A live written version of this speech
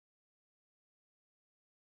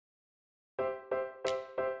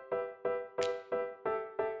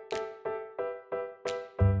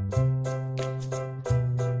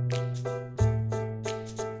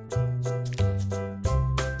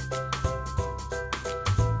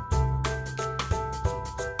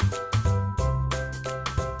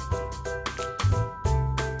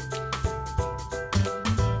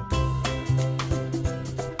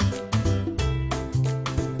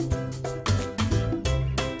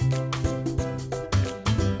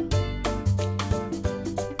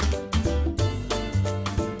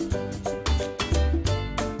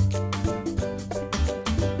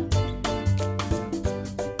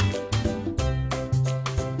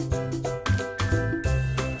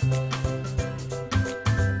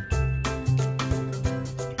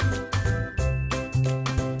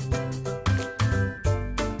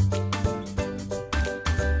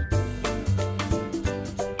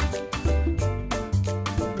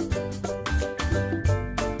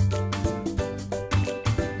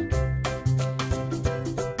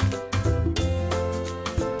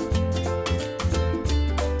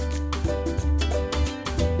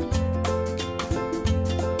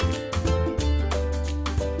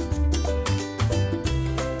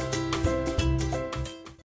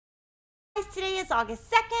is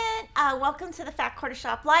August 2nd. Welcome to the Fat Quarter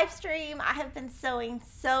Shop live stream. I have been sewing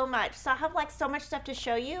so much, so I have like so much stuff to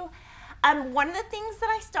show you. One of the things that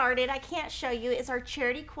I started, I can't show you, is our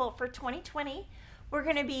charity quilt for 2020. We're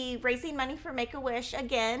going to be raising money for Make-A-Wish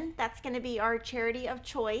again. That's going to be our charity of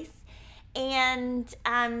choice. And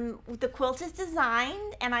the quilt is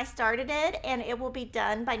designed and I started it, and it will be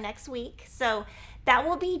done by next week. So that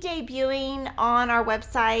will be debuting on our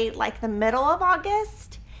website like the middle of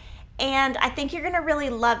August. And I think you're gonna really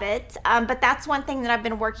love it, but that's one thing that I've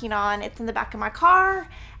been working on. It's in the back of my car.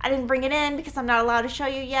 I didn't bring it in because I'm not allowed to show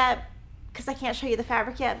you yet, because I can't show you the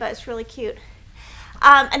fabric yet, but it's really cute.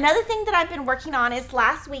 Another thing that I've been working on is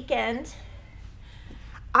last weekend,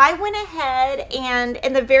 I went ahead and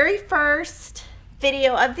in the very first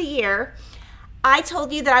video of the year, I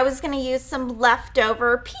told you that I was gonna use some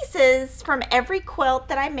leftover pieces from every quilt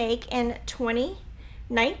that I make in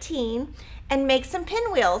 2019 and make some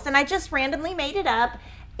pinwheels, and I just randomly made it up,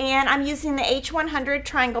 and I'm using the H100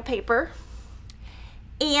 triangle paper,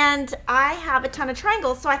 and I have a ton of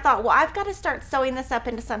triangles, so I thought, well, I've got to start sewing this up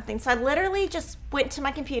into something. So I literally just went to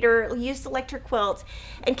my computer, used Electric Quilt,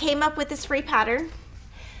 and came up with this free pattern.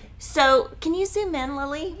 So can you zoom in,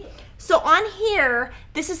 Lily? So on here,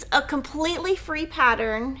 this is a completely free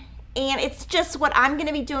pattern, and it's just what I'm going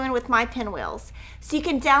to be doing with my pinwheels. So you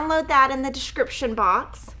can download that in the description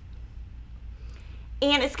box.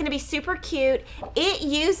 And it's going to be super cute. It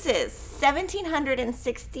uses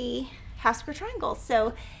 1,760 half square triangles.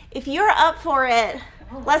 So if you're up for it,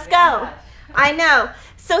 let's go. I know.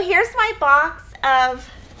 So here's my box of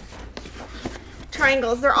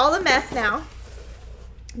triangles. They're all a mess now.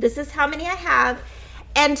 This is how many I have.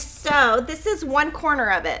 And so this is one corner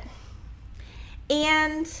of it.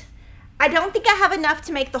 And I don't think I have enough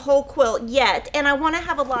to make the whole quilt yet. And I want to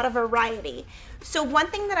have a lot of variety. So one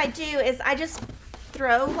thing that I do is I just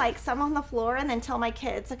throw like some on the floor and then tell my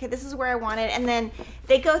kids, okay, this is where I want it, and then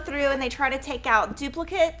they go through and they try to take out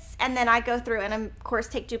duplicates, and then I go through and of course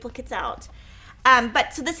take duplicates out.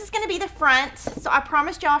 But so this is going to be the front. So I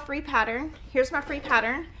promised y'all a free pattern. Here's my free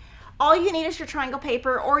pattern. All you need is your triangle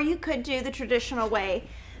paper, or you could do the traditional way.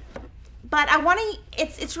 But I want to,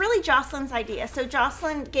 it's really Jocelyn's idea. So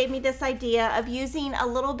Jocelyn gave me this idea of using a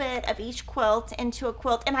little bit of each quilt into a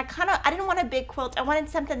quilt. And I didn't want a big quilt. I wanted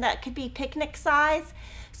something that could be picnic size.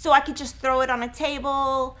 So I could just throw it on a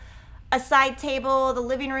table, a side table, the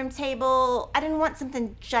living room table. I didn't want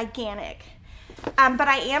something gigantic. But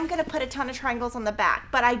I am going to put a ton of triangles on the back.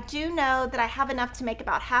 But I do know that I have enough to make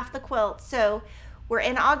about half the quilt. So we're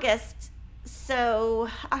in August. So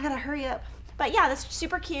I got to hurry up. But yeah, this is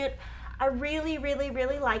super cute. I really, really,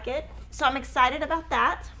 really like it. So I'm excited about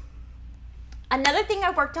that. Another thing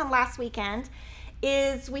I worked on last weekend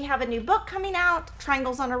is we have a new book coming out,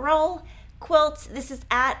 Triangles on a Roll, Quilts. This is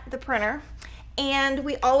at the printer. And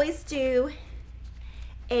we always do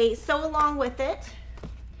a sew along with it.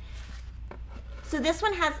 So this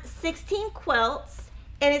one has 16 quilts,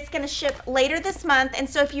 and it's gonna ship later this month. And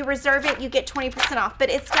so if you reserve it, you get 20% off.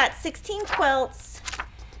 But it's got 16 quilts.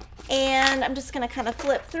 And I'm just going to kind of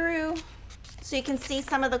flip through so you can see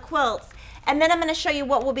some of the quilts. And then I'm going to show you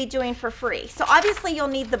what we'll be doing for free. So obviously you'll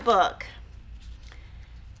need the book.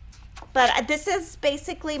 But this is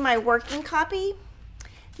basically my working copy,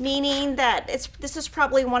 meaning that this is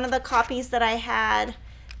probably one of the copies that I had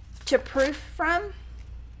to proof from.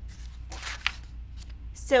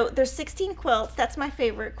 So there's 16 quilts. That's my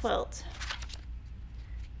favorite quilt.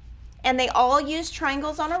 And they all use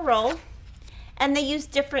triangles on a roll. And they use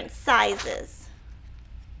different sizes.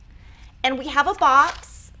 And we have a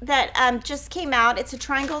box that just came out. It's a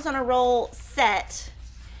Triangles on a Roll set.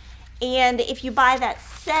 And if you buy that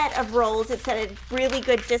set of rolls, it's at a really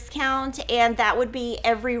good discount. And that would be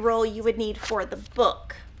every roll you would need for the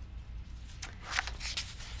book.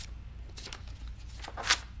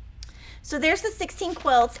 So there's the 16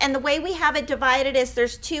 quilts. And the way we have it divided is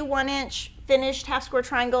there's 2 1-inch finished half square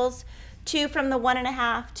triangles, 2 from the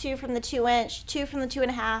 1.5, 2 from the 2-inch, 2 from the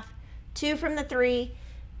 2.5, 2 from the 3,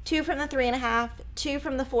 2 from the 3.5, 2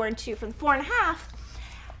 from the 4, and 2 from the 4.5.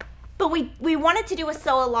 But we wanted to do a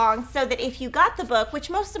sew along so that if you got the book,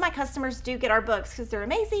 which most of my customers do get our books because they're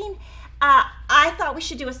amazing, I thought we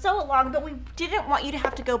should do a sew along, but we didn't want you to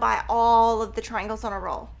have to go buy all of the triangles on a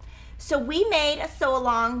roll. So we made a sew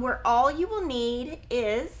along where all you will need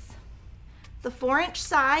is the 4-inch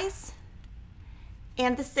size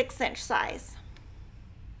and the 6-inch size.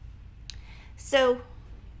 So,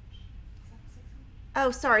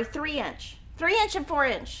 oh, sorry, 3-inch. 3-inch and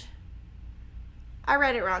 4-inch. I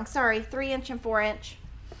read it wrong, sorry, 3-inch and 4-inch.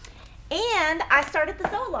 And I started the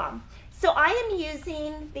sew along. So I am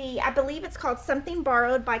using the, I believe it's called Something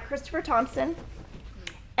Borrowed by Christopher Thompson.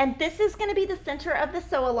 And this is going to be the center of the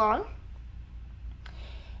sew along.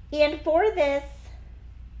 And for this,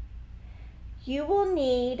 you will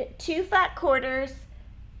need 2 fat quarters,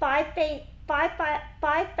 5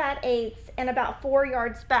 fat eighths, and about 4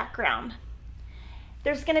 yards background.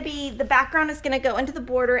 There's going to be, the background is going to go into the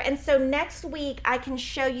border, and so next week I can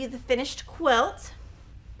show you the finished quilt,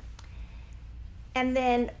 and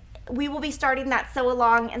then we will be starting that sew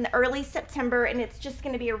along in the early September, and it's just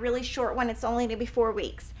going to be a really short one. It's only going to be 4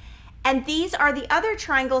 weeks. And these are the other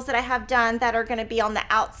triangles that I have done that are going to be on the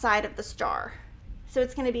outside of the star. So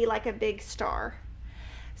it's going to be like a big star.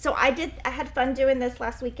 So I had fun doing this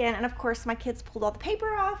last weekend, and of course my kids pulled all the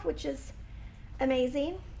paper off, which is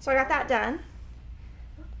amazing. So I got that done.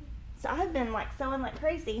 So I've been like sewing like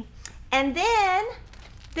crazy. And then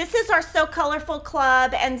this is our So Colorful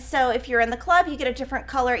Club, and so if you're in the club, you get a different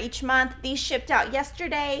color each month. These shipped out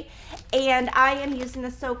yesterday, and I am using the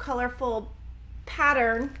So Colorful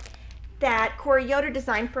pattern that Corey Yoder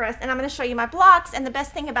designed for us, and I'm going to show you my blocks. And the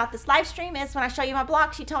best thing about this live stream is when I show you my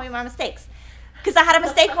blocks, you tell me my mistakes, because I had a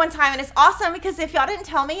mistake one time, and it's awesome because if y'all didn't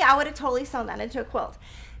tell me, I would have totally sewn that into a quilt.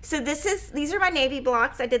 So these are my navy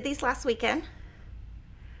blocks. I did these last weekend.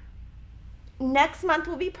 Next month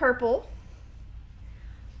will be purple.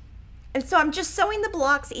 And so I'm just sewing the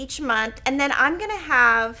blocks each month, and then I'm going to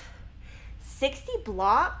have 60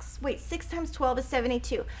 blocks. Wait, 6 times 12 is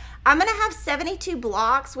 72. I'm going to have 72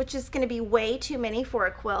 blocks, which is going to be way too many for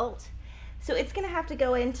a quilt. So it's going to have to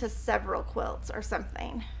go into several quilts or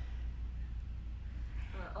something.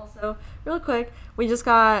 Also, real quick, we just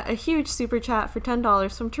got a huge super chat for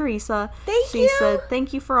 $10 from Teresa. Thank you. She said,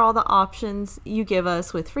 thank you for all the options you give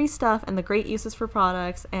us with free stuff and the great uses for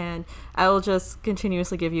products, and I will just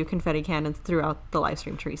continuously give you confetti cannons throughout the live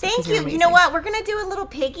stream, Teresa. Thank you. You know what? We're going to do a little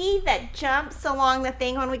piggy that jumps along the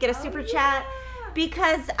thing when we get a super chat,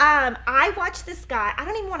 because I watched this guy. I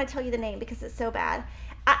don't even want to tell you the name because it's so bad.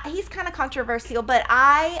 He's kind of controversial, but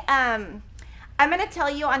I'm going to tell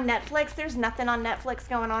you on Netflix, there's nothing on Netflix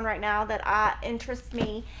going on right now that interests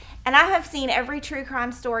me. And I have seen every true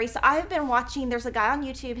crime story. So I have been watching, there's a guy on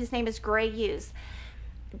YouTube, his name is Gray Hughes.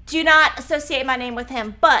 Do not associate my name with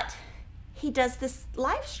him, but he does this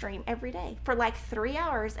live stream every day for like 3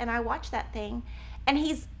 hours. And I watch that thing. And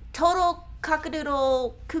he's total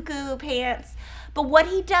cockadoodle cuckoo pants. But what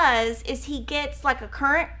he does is he gets like a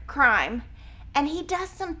current crime, and he does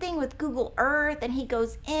something with Google Earth, and he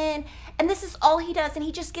goes in, and this is all he does, and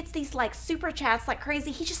he just gets these like super chats like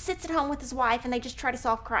crazy. He just sits at home with his wife, and they just try to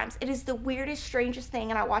solve crimes. It is the weirdest, strangest thing,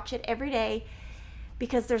 and I watch it every day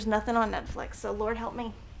because there's nothing on Netflix, so Lord help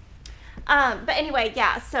me. But anyway,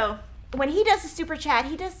 yeah, so when he does a super chat,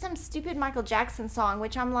 he does some stupid Michael Jackson song,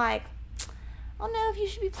 which I'm like, I don't know if you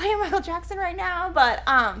should be playing Michael Jackson right now, but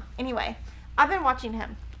anyway, I've been watching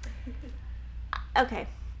him. Okay.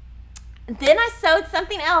 Then I sewed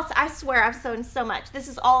something else. I swear I've sewn so much. This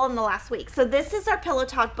is all in the last week. So this is our Pillow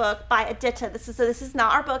Talk book by Adita. This is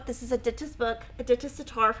not our book. This is Adita's book. Adita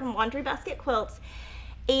Sitar from Laundry Basket Quilts.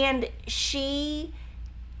 And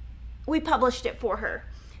we published it for her.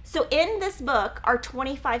 So in this book are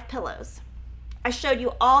 25 pillows. I showed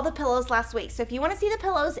you all the pillows last week. So if you want to see the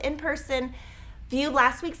pillows in person, view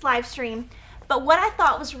last week's live stream. But what I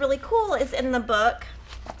thought was really cool is in the book.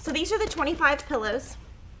 So these are the 25 pillows.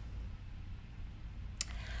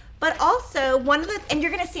 But also, and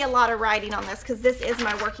you're going to see a lot of writing on this because this is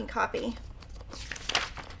my working copy.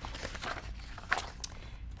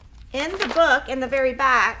 In the book, in the very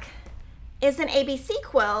back, is an ABC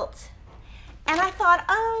quilt. And I thought,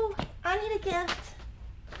 oh, I need a gift.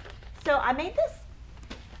 So I made this.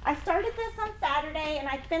 I started this on Saturday, and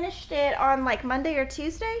I finished it on like Monday or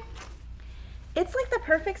Tuesday. It's like the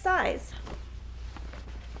perfect size.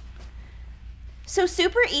 So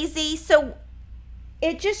super easy. So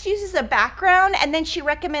it just uses a background, and then she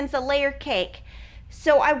recommends a layer cake.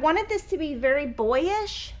 So I wanted this to be very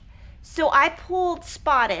boyish. So I pulled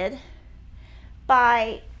Spotted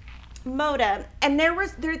by Moda, and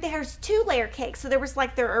there's 2 layer cakes. So there was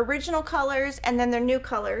like their original colors and then their new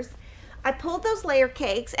colors. I pulled those layer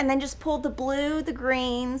cakes and then just pulled the blue, the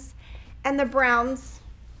greens, and the browns,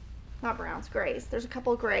 not browns, grays. There's a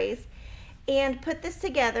couple of grays, and put this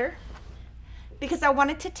together because I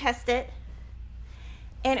wanted to test it.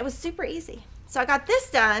 And it was super easy. So I got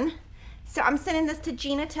this done. So I'm sending this to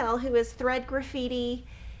Gina Tell, who is Thread Graffiti,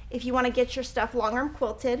 if you want to get your stuff long arm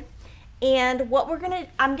quilted. And what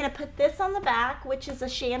I'm gonna put this on the back, which is a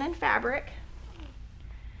Shannon fabric.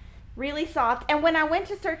 Really soft. And when I went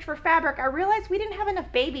to search for fabric, I realized we didn't have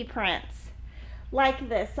enough baby prints like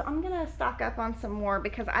this. So I'm gonna stock up on some more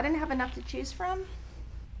because I didn't have enough to choose from.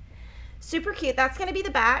 Super cute. That's gonna be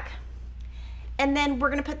the back. And then we're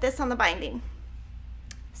gonna put this on the binding.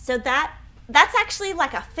 So that's actually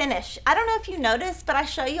like a finish. I don't know if you noticed, but I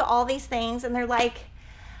show you all these things and they're like,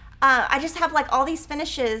 I just have like all these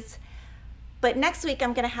finishes, but next week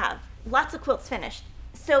I'm gonna have lots of quilts finished.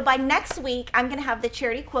 So by next week, I'm gonna have the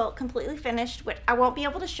charity quilt completely finished, which I won't be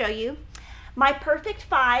able to show you. My Perfect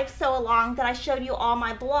 5 sew along that I showed you all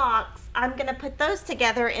my blocks, I'm gonna put those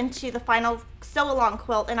together into the final sew along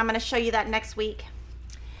quilt, and I'm gonna show you that next week.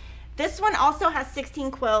 This one also has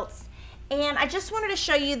 16 quilts, and I just wanted to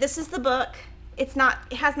show you, this is the book. It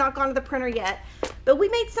has not gone to the printer yet, but we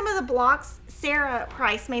made some of the blocks. Sarah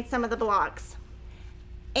Price made some of the blocks,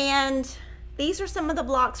 and these are some of the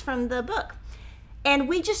blocks from the book. And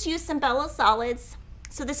we just used some Bella solids.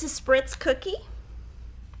 So this is Spritz cookie,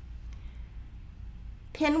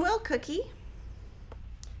 Pinwheel cookie.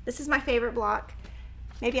 This is my favorite block.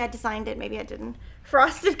 Maybe I designed it, maybe I didn't.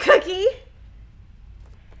 Frosted cookie,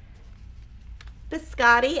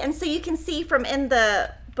 biscotti, and so you can see from in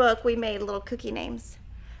the book we made little cookie names.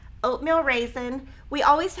 Oatmeal raisin. We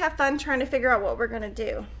always have fun trying to figure out what we're gonna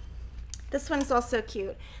do. This one's also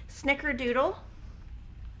cute. Snickerdoodle.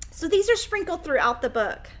 So these are sprinkled throughout the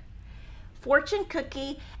book. Fortune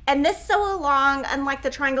cookie, and this sew along, unlike the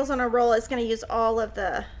triangles on a roll, is going to use all of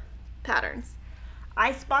the patterns.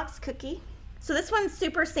 Icebox cookie. So this one's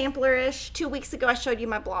super sampler-ish. 2 weeks ago I showed you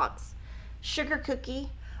my blocks. Sugar cookie,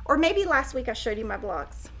 or maybe last week I showed you my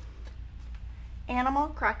blocks. Animal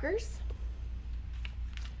crackers.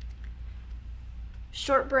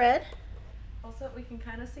 Shortbread. Also, we can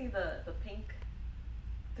kind of see the pink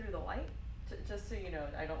through the white. Just so you know,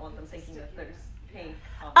 I don't want them thinking that there's pink.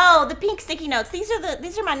 Oh, the pink sticky notes. These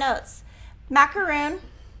are my notes. Macaroon.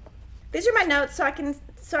 These are my notes so I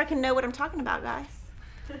can know what I'm talking about, guys.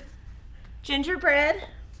 Gingerbread.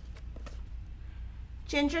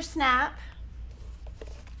 Ginger snap.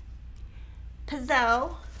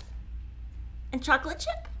 Pizzelle. And chocolate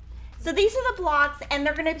chip. So these are the blocks, and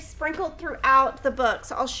they're going to be sprinkled throughout the book.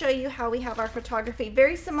 So I'll show you how we have our photography.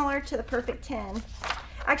 Very similar to the Perfect 10.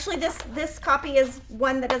 Actually, this copy is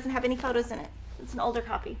one that doesn't have any photos in it. It's an older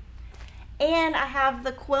copy. And I have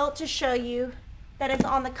the quilt to show you that is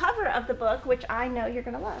on the cover of the book, which I know you're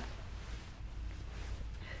going to love.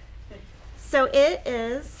 So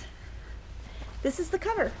this is the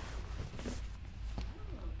cover.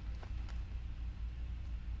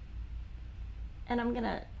 And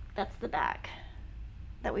that's the back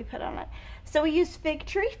that we put on it. So we use fig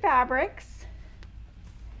tree fabrics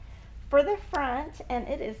for the front, and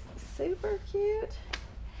it is super cute.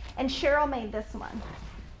 And Cheryl made this one.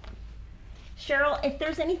 Cheryl, if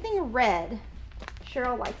there's anything red,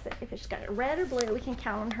 Cheryl likes it. If it's got red or blue, we can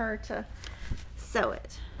count on her to sew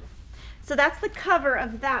it. So that's the cover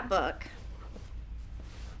of that book.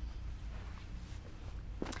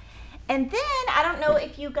 And then, I don't know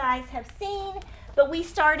if you guys have seen, but we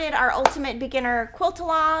started our Ultimate Beginner Quilt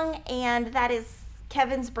Along, and that is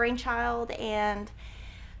Kevin's brainchild, and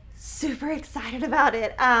super excited about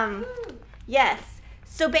it. Yes.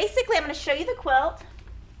 So basically, I'm going to show you the quilt.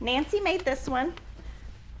 Nancy made this one.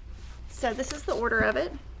 So this is the order of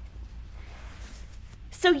it.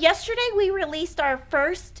 So yesterday we released our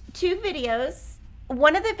first 2 videos.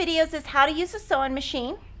 One of the videos is how to use a sewing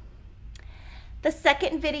machine. The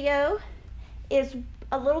second video is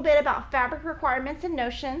a little bit about fabric requirements and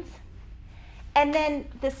notions. And then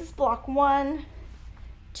this is block 1,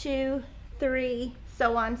 2, 3,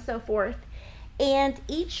 so on, so forth. And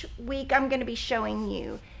each week I'm going to be showing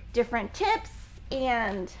you different tips,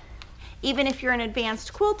 and even if you're an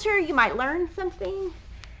advanced quilter, you might learn something.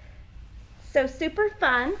 So super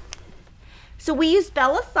fun. So we use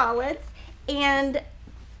Bella solids, and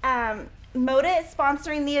Moda is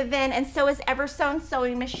sponsoring the event, and so is Eversewn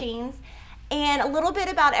sewing machines. And a little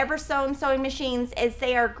bit about Eversewn sewing machines is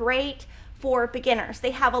they are great for beginners.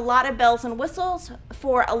 They have a lot of bells and whistles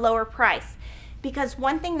for a lower price. Because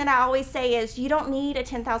one thing that I always say is you don't need a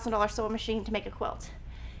 $10,000 sewing machine to make a quilt.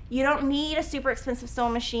 You don't need a super expensive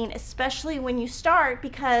sewing machine, especially when you start,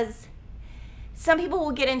 because some people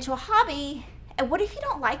will get into a hobby, and what if you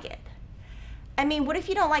don't like it? I mean, what if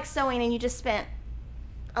you don't like sewing and you just spent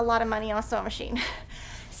a lot of money on a sewing machine?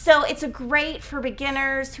 So it's a great for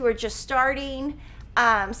beginners who are just starting.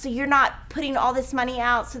 So you're not putting all this money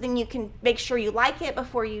out, so then you can make sure you like it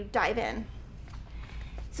before you dive in.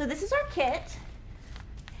 So this is our kit.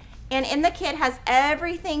 And in the kit has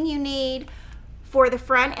everything you need for the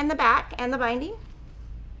front and the back and the binding.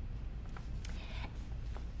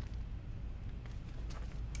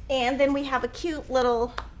 And then we have a cute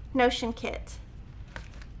little notion kit.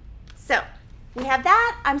 So we have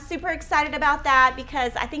that. I'm super excited about that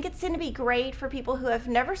because I think it's going to be great for people who have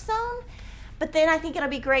never sewn. But then I think it'll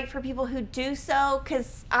be great for people who do sew,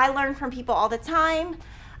 because I learn from people all the time.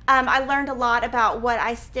 I learned a lot about what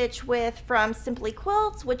I stitch with from Simply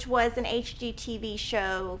Quilts, which was an HGTV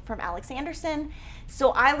show from Alex Anderson.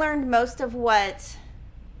 So I learned most of what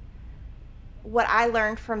I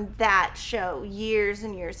learned from that show years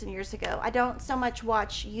and years and years ago. I don't so much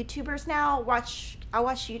watch YouTubers now. I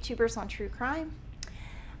watch YouTubers on true crime.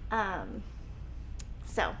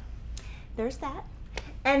 So there's that.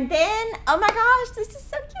 And then, oh my gosh, this is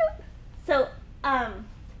so cute. So,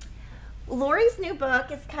 Lori's new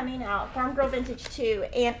book is coming out, Farm Girl Vintage 2,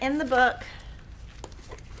 and in the book,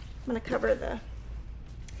 I'm going to cover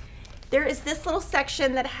there is this little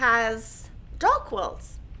section that has doll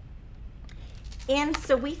quilts. And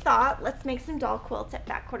so we thought, let's make some doll quilts at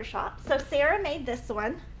Fat Quarter Shop. So Sarah made this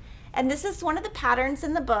one, and this is one of the patterns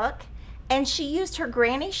in the book, and she used her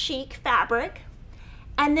granny chic fabric,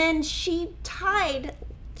 and then she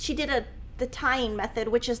did the tying method,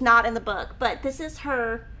 which is not in the book, but this is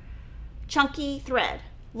her chunky thread,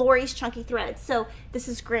 Lori's chunky thread. So this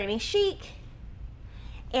is granny chic,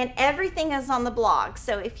 and everything is on the blog.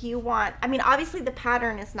 So if you want, I mean, obviously the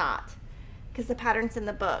pattern is not, because the pattern's in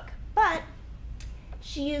the book, but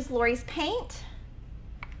she used Lori's paint,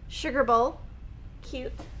 sugar bowl,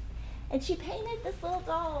 cute, and she painted this little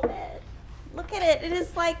doll bed. Look at it, it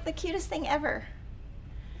is like the cutest thing ever.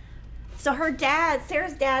 So her dad,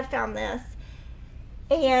 Sarah's dad, found this,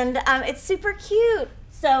 and it's super cute.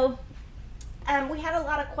 So we had a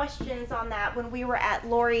lot of questions on that when we were at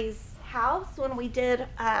Lori's house, when we did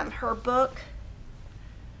her book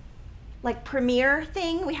like premiere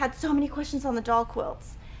thing. We had so many questions on the doll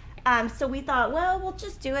quilts. So we thought, well, we'll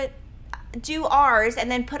just do ours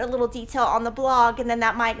and then put a little detail on the blog, and then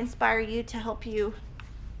that might inspire you to help you.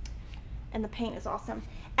 And the paint is awesome.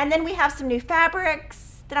 And then we have some new fabrics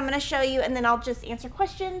that I'm going to show you, and then I'll just answer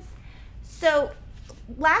questions. So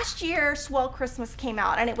last year, Swell Christmas came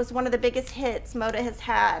out, and it was one of the biggest hits Moda has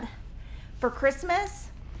had for Christmas.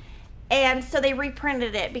 And so they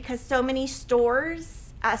reprinted it because so many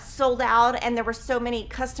stores sold out, and there were so many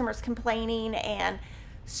customers complaining, and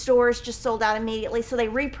stores just sold out immediately. So they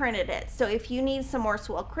reprinted it. So if you need some more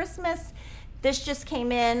Swell Christmas, this just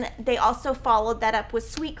came in. They also followed that up with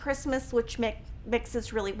Sweet Christmas, which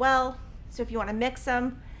mixes really well. So if you want to mix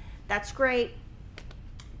them, that's great.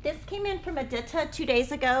 This came in from Adita 2 days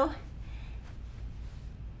ago,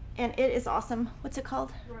 and it is awesome. What's it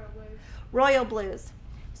called? Royal Blues. Royal Blues.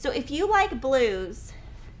 So if you like blues,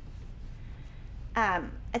 I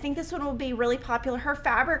think this one will be really popular. Her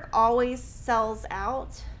fabric always sells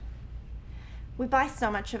out. We buy so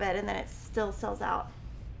much of it, and then it still sells out.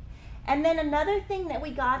 And then another thing that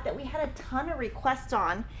we got that we had a ton of requests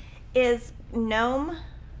on is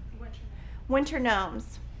winter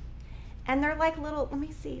gnomes. And they're like little, let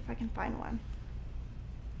me see if I can find one.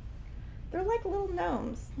 They're like little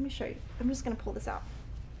gnomes. Let me show you. I'm just going to pull this out.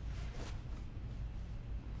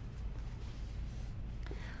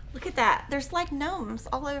 Look at that. There's like gnomes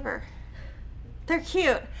all over. They're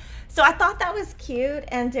cute. So I thought that was cute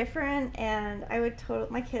and different, and I would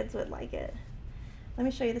my kids would like it. Let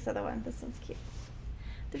me show you this other one. This one's cute.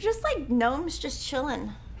 They're just like gnomes just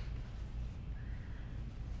chilling.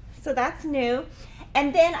 So that's new.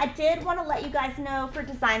 And then I did want to let you guys know for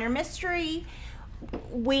Designer Mystery,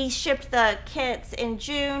 we shipped the kits in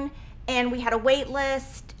June, and we had a wait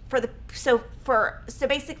list for so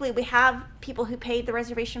basically we have people who paid the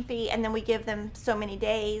reservation fee, and then we give them so many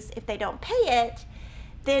days. If they don't pay it,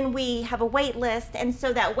 then we have a wait list, and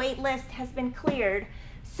so that wait list has been cleared.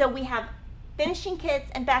 So we have finishing kits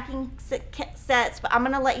and backing sets, but I'm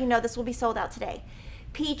going to let you know this will be sold out today.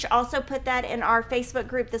 Peach also put that in our Facebook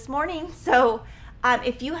group this morning, so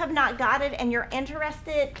if you have not got it and you're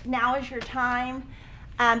interested, now is your time,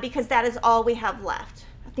 because that is all we have left.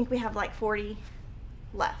 I think we have like 40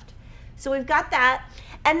 left. So we've got that.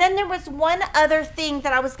 And then there was one other thing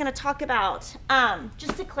that I was going to talk about,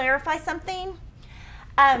 just to clarify something.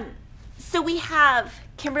 So we have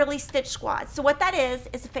Kimberly Stitch Squad. So what that is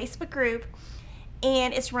a Facebook group,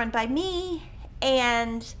 and it's run by me,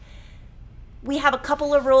 and we have a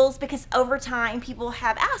couple of rules because over time people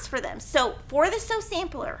have asked for them. So for the Sew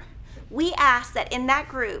Sampler, we ask that in that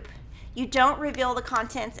group, you don't reveal the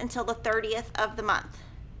contents until the 30th of the month.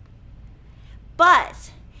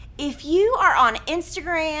 But if you are on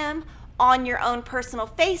Instagram, on your own personal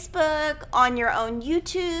Facebook, on your own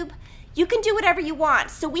YouTube, you can do whatever you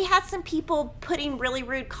want. So we had some people putting really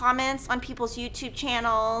rude comments on people's YouTube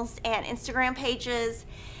channels and Instagram pages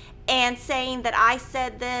and saying that I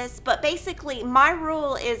said this, but basically my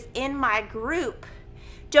rule is in my group,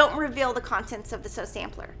 don't reveal the contents of the Sew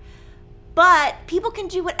Sampler. But people can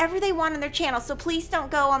do whatever they want on their channel. So please don't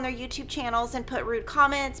go on their YouTube channels and put rude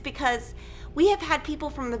comments, because we have had people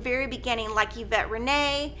from the very beginning, like Yvette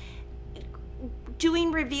Renee,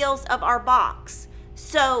 doing reveals of our box.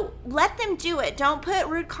 So let them do it. Don't put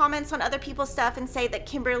rude comments on other people's stuff and say that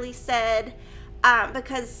Kimberly said,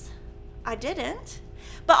 because I didn't.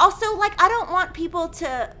 But also, like, I don't want people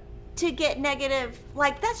to get negative.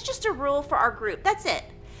 Like, that's just a rule for our group. That's it.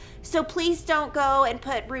 So please don't go and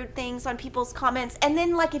put rude things on people's comments. And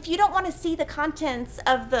then, like, if you don't want to see the contents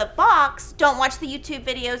of the box, don't watch the YouTube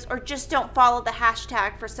videos, or just don't follow the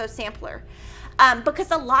hashtag for Sew Sampler.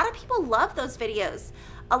 Because a lot of people love those videos.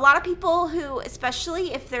 A lot of people who,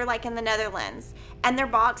 especially if they're like in the Netherlands and their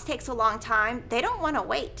box takes a long time, they don't want to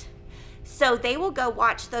wait. So they will go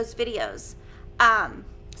watch those videos.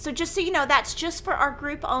 So just so you know, that's just for our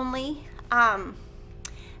group only.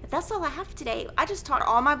 That's all I have today. I just taught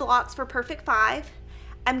all my blocks for Perfect 5.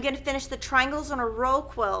 I'm going to finish the triangles on a roll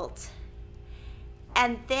quilt,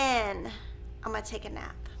 and then I'm going to take a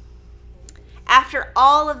nap after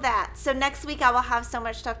all of that. So next week I will have so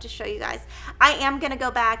much stuff to show you guys. I am going to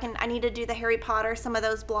go back, and I need to do the Harry Potter, some of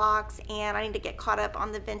those blocks, and I need to get caught up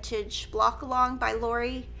on the vintage block along by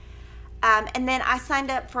Lori. And then I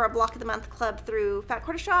signed up for a Block of the Month club through Fat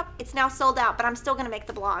Quarter Shop. It's now sold out, but I'm still going to make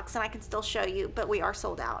the blocks, and I can still show you, but we are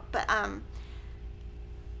sold out. But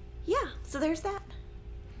yeah, so there's that.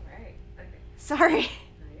 All right. Okay. Sorry.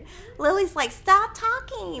 No, Lily's like, stop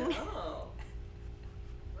talking. oh.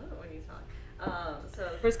 Love it when you talk. So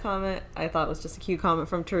First comment I thought was just a cute comment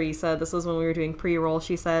from Teresa. This was when we were doing pre-roll.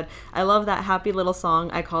 She said, I love that happy little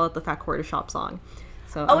song. I call it the Fat Quarter Shop song.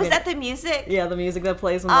 So Oh, is that the music? Yeah, the music that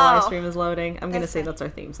plays when the live Oh. stream is loading. I'm going to That's say nice. that's our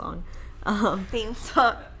theme song. Theme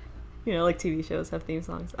song. You know, like TV shows have theme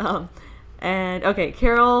songs. And okay,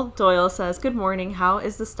 Carol Doyle says, good morning. How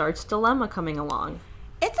is the starch dilemma coming along?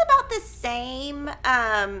 It's about the same.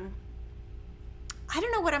 I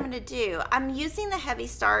don't know what I'm going to do. I'm using the heavy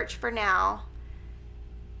starch for now.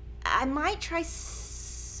 I might try,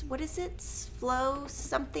 what is it? Flow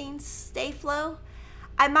something? Stay Flow?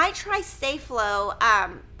 I might try Stay Flow.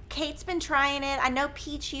 Kate's been trying it. I know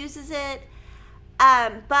Peach uses it.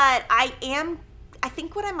 But I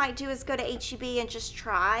think what I might do is go to H-E-B and just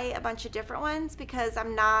try a bunch of different ones, because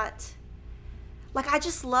I'm not, like, I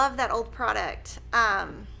just love that old product.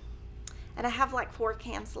 And I have like 4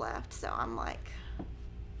 cans left, so I'm like,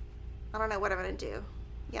 I don't know what I'm going to do.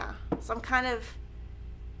 Yeah. So I'm kind of,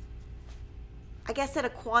 I guess, at a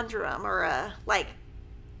quandrum, or a, like,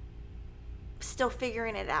 still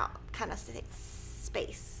figuring it out kind of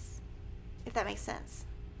space, if that makes sense.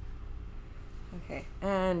 Okay,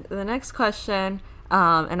 and the next question,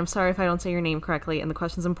 and I'm sorry if I don't say your name correctly, and the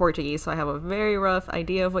question's in Portuguese, so I have a very rough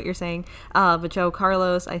idea of what you're saying, but Joe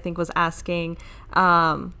Carlos, I think, was asking,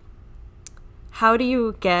 how do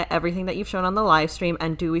you get everything that you've shown on the live stream,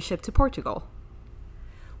 and do we ship to Portugal?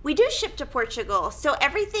 We do ship to Portugal, so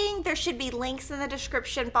everything, there should be links in the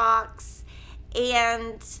description box,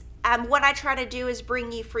 and what I try to do is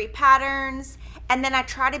bring you free patterns, and then I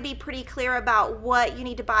try to be pretty clear about what you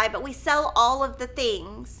need to buy, but we sell all of the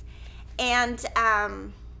things, and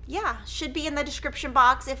yeah, should be in the description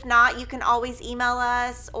box. If not, you can always email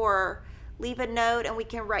us or leave a note and we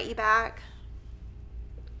can write you back.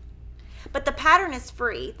 But the pattern is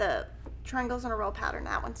free. The triangles on a roll pattern,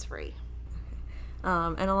 that one's free.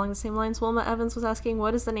 And along the same lines, Wilma Evans was asking,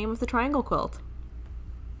 what is the name of the triangle quilt?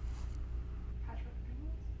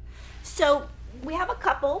 So we have a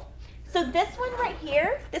couple. So this one right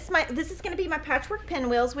here, this is going to be my Patchwork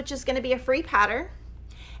Pinwheels, which is going to be a free pattern.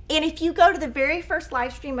 And if you go to the very first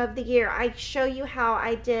live stream of the year, I show you how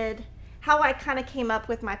I kind of came up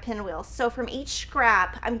with my pinwheels. So from each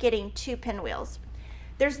scrap, I'm getting 2 pinwheels.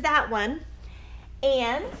 There's that one.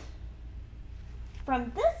 And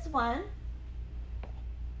from this one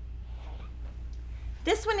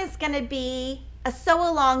is going to be a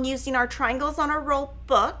sew along using our Triangles on a Roll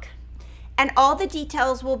book. And all the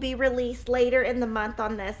details will be released later in the month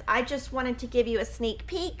on this. I just wanted to give you a sneak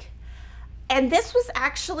peek. And this was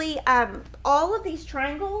actually, all of these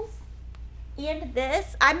triangles and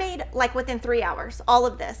this, I made like within 3 hours, all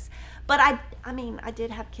of this. But I mean, I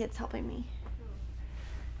did have kids helping me.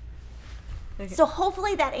 Okay. So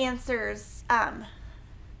hopefully that answers,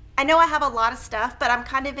 I know I have a lot of stuff, but I'm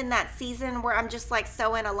kind of in that season where I'm just like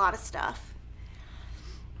sewing a lot of stuff.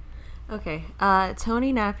 Okay,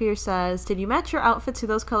 Tony Napier says, did you match your outfit to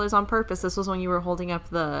those colors on purpose? This was when you were holding up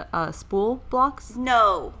the spool blocks?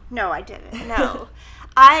 No, I didn't. No.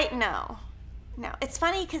 No. It's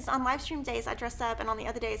funny because on live stream days I dress up and on the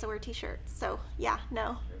other days I wear t-shirts. So yeah,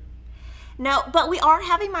 no. No, but we are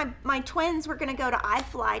having my twins. We're going to go to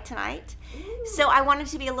iFly tonight. Ooh. So I wanted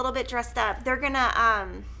to be a little bit dressed up. They're going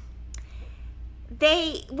to,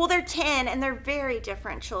 they're 10 and they're very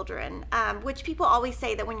different children, which people always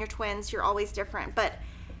say that when you're twins, you're always different. But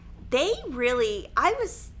I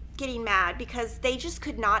was getting mad because they just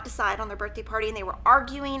could not decide on their birthday party, and they were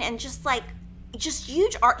arguing and just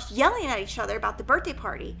yelling at each other about the birthday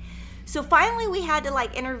party. So finally we had to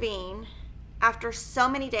intervene after so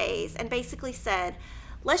many days and basically said,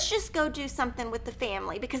 let's just go do something with the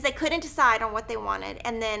family, because they couldn't decide on what they wanted.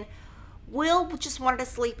 And then Will just wanted a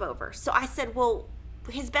sleepover. So I said, well,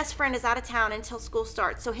 his best friend is out of town until school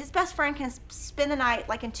starts. So his best friend can spend the night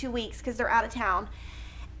in 2 weeks because they're out of town.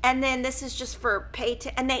 And then this is just for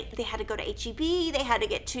and they had to go to HEB. They had to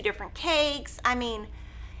get 2 different cakes. I mean,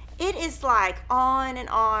 it is on and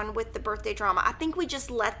on with the birthday drama. I think we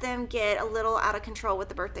just let them get a little out of control with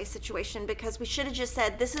the birthday situation, because we should have just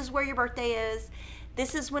said, this is where your birthday is.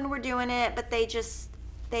 This is when we're doing it. But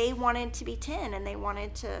they wanted to be 10 and they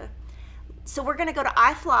wanted to. So we're going to go to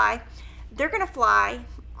iFly. They're going to fly.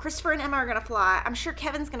 Christopher and Emma are going to fly. I'm sure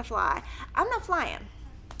Kevin's going to fly. I'm not flying.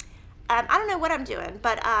 I don't know what I'm doing,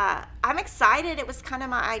 but I'm excited. It was kind of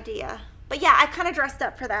my idea. But yeah, I kind of dressed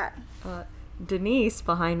up for that. Denise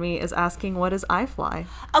behind me is asking, what is iFly?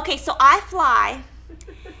 Okay, so iFly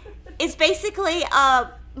is basically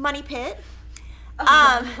a money pit.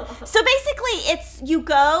 So basically it's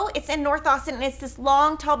in North Austin, and it's this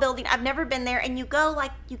long, tall building. I've never been there. And you go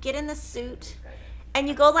you get in this suit and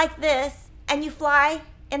you go like this and you fly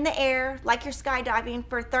in the air like you're skydiving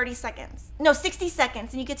for 60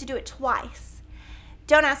 seconds, and you get to do it twice.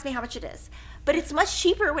 Don't ask me how much it is, but it's much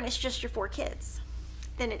cheaper when it's just your 4 kids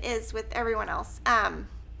than it is with everyone else.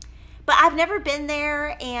 But I've never been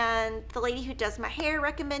there, and the lady who does my hair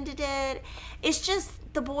recommended it. It's just,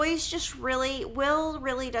 the boys Will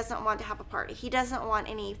really doesn't want to have a party. He doesn't want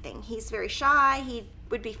anything. He's very shy. He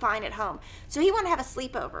would be fine at home. So he wanted to have a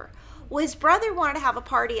sleepover. Well, his brother wanted to have a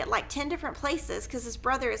party at 10 different places, because his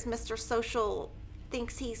brother is Mr. Social,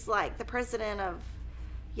 thinks he's the president of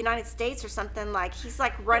United States or something. He's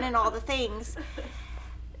running all the things.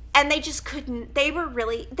 And they just couldn't, they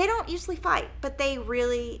don't usually fight, but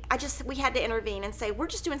we had to intervene and say, we're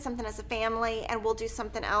just doing something as a family, and we'll do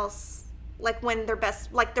something else. When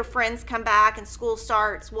their friends come back and school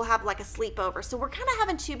starts, we'll have a sleepover. So we're kind of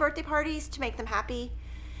having 2 birthday parties to make them happy.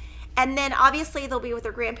 And then obviously they'll be with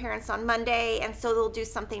their grandparents on Monday, and so they'll do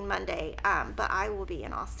something Monday. But I will be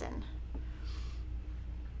in Austin.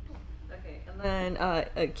 And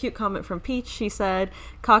a cute comment from Peach. She said,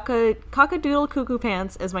 "Cock-a-doodle cuckoo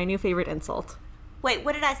pants is my new favorite insult." Wait,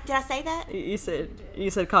 what did I say that? You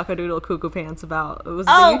said cock-a-doodle cuckoo pants about, was it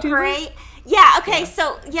the YouTuber? Oh, great. Yeah, okay,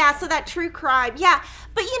 yeah. So that true crime. Yeah,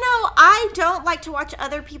 but I don't like to watch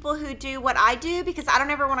other people who do what I do, because I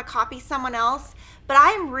don't ever want to copy someone else. But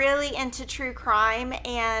I'm really into true crime,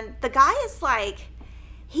 and the guy is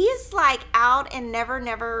he is out in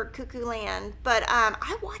never cuckoo land. But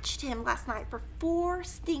I watched him last night for 4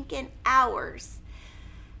 stinking hours.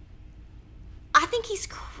 I think he's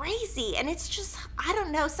crazy, and it's just, I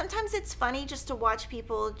don't know. Sometimes it's funny just to watch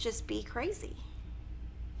people just be crazy.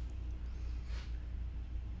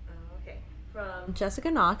 Okay. From Jessica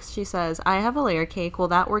Knox, she says, I have a layer cake. Will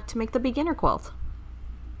that work to make the beginner quilt?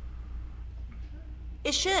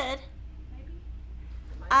 It should. Maybe.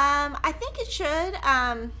 I think it should.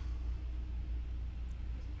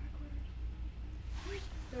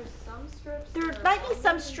 There's some strips. There might be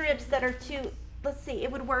some strips that are too. Let's see.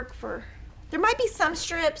 It would work for. There might be some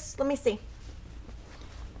strips. Let me see.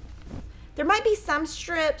 There might be some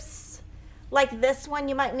strips like this one.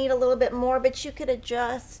 You might need a little bit more, but you could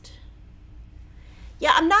adjust.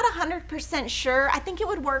 Yeah, I'm not 100% sure. I think it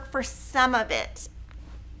would work for some of it,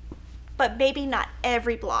 but maybe not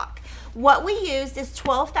every block. What we used is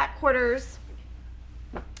 12 fat quarters.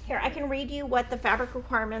 Here, I can read you what the fabric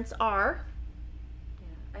requirements are.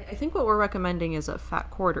 I think what we're recommending is a fat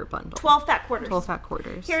quarter bundle. 12 fat quarters. 12 fat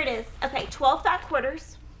quarters. Here it is. Okay, 12 fat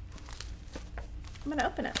quarters. I'm going to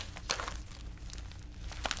open it.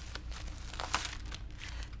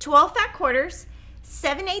 12 fat quarters,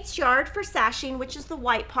 7/8 yard for sashing, which is the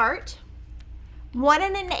white part, 1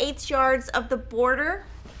 1/8 yards of the border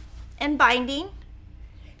and binding,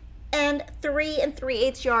 and 3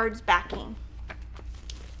 3/8 yards backing.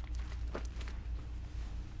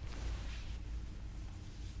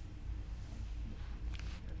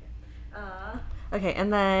 Okay,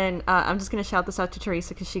 and then I'm just going to shout this out to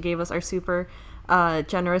Teresa because she gave us our super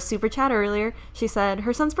generous super chat earlier. She said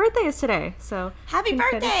her son's birthday is today, so happy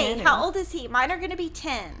birthday! How old is he? Mine are going to be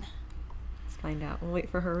 10. Let's find out. We'll wait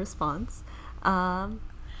for her response.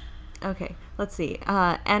 Okay, let's see.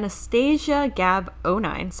 Anastasia Gab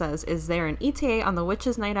 09 says, is there an ETA on the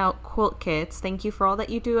Witches Night Out quilt kits? Thank you for all that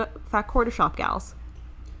you do at Fat Quarter Shop Gals.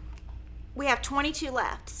 We have 22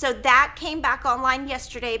 left. So that came back online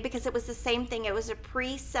yesterday because it was the same thing. It was a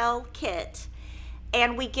pre-sale kit.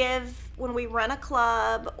 And we give, when we run a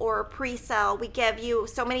club or pre-sale, we give you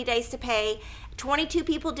so many days to pay. 22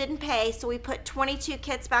 people didn't pay, so we put 22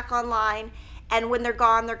 kits back online. And when they're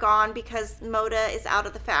gone because Moda is out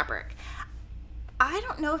of the fabric. I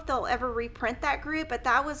don't know if they'll ever reprint that group, but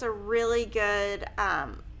that was a really good,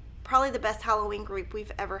 probably the best Halloween group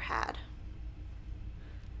we've ever had.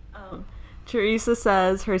 Teresa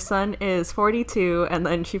says her son is 42, and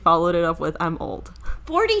then she followed it up with, I'm old.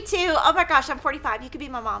 42. Oh my gosh, I'm 45. You could be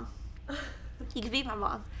my mom. You could be my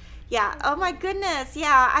mom. Yeah. Oh my goodness.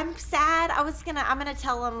 Yeah, I'm sad. I'm gonna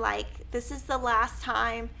tell him, like, this is the last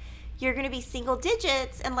time you're gonna be single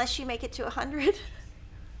digits unless you make it to 100.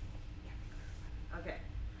 Okay.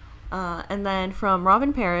 And then from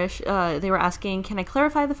Robin Parrish, they were asking, can I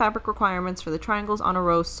clarify the fabric requirements for the triangles on a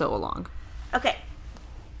row sew along? Okay.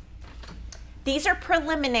 These are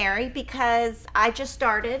preliminary because I just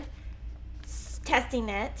started testing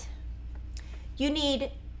it. You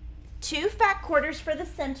need 2 fat quarters for the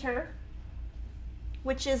center,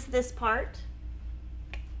 which is this part.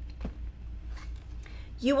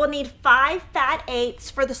 You will need 5 fat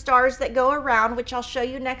 8s for the stars that go around, which I'll show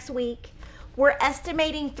you next week. We're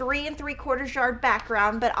estimating 3 3/4 yard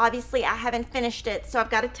background, but obviously I haven't finished it, so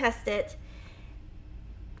I've got to test it.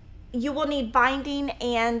 You will need binding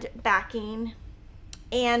and backing,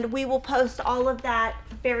 and we will post all of that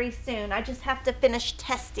very soon. I just have to finish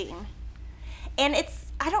testing. And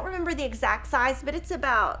I don't remember the exact size, but it's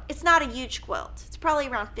not a huge quilt. It's probably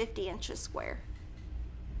around 50 inches square.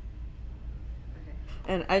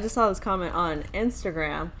 And I just saw this comment on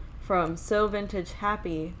Instagram from So Vintage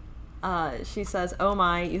Happy. She says, oh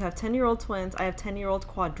my, you have 10-year-old twins. I have 10-year-old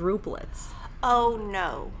quadruplets. Oh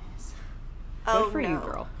no. Good for you,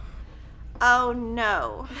 girl. Oh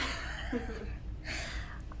no.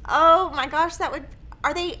 Oh my gosh,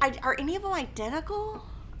 are any of them identical?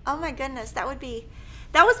 Oh my goodness, that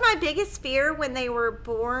was my biggest fear when they were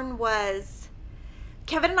born. Was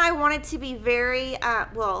Kevin and I wanted to be very,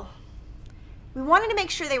 we wanted to make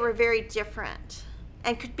sure they were very different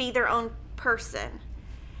and could be their own person.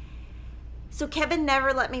 So Kevin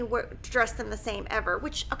never let me dress them the same ever,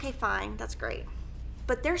 which, okay, fine, that's great.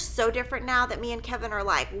 But they're so different now that me and Kevin are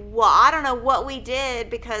like, well, I don't know what we did,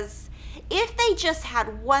 because if they just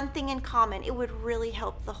had one thing in common, it would really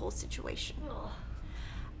help the whole situation.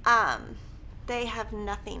 They have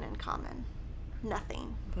nothing in common.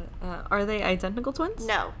 Nothing. But, are they identical twins?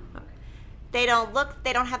 No. Okay. They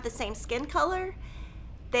don't have the same skin color.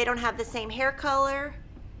 They don't have the same hair color.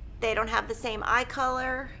 They don't have the same eye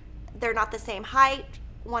color. They're not the same height.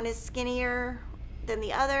 One is skinnier than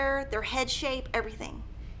the other. Their head shape, everything.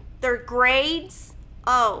 Their grades,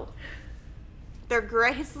 their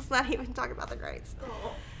grades, let's not even talk about the grades.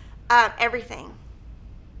 Everything.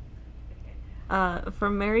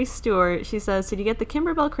 From Mary Stewart, she says, did you get the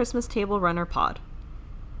Kimberbell Christmas Table Runner Pod?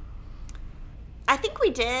 I think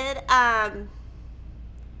we did.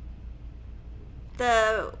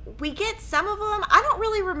 We get some of them. I don't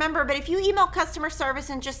really remember, but if you email customer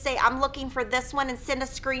service and just say, I'm looking for this one, and send a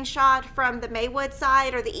screenshot from the Maywood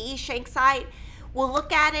site or the E.E. Shank site, we'll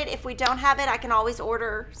look at it. If we don't have it, I can always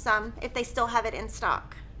order some if they still have it in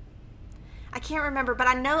stock. I can't remember, but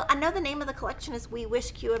I know the name of the collection is We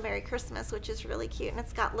Wish You a Merry Christmas, which is really cute, and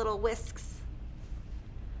it's got little whisks.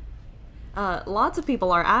 Lots of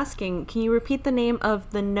people are asking, can you repeat the name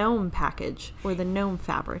of the gnome package or the gnome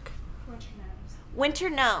fabric? Winter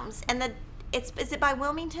Gnomes, and is it by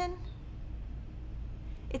Wilmington?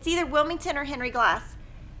 It's either Wilmington or Henry Glass.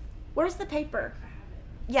 Where's the paper? I have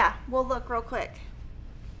it. Yeah, we'll look real quick.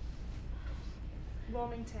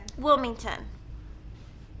 Wilmington.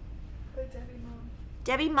 By Debbie Mom.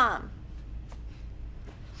 Debbie Mom.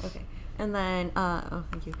 Okay. And then,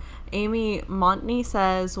 thank you. Amy Montney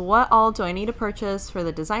says, what all do I need to purchase for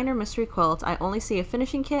the designer mystery quilt? I only see a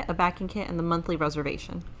finishing kit, a backing kit, and the monthly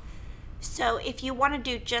reservation. So if you want to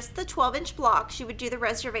do just the 12-inch blocks, you would do the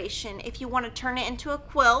reservation. If you want to turn it into a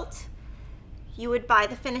quilt, you would buy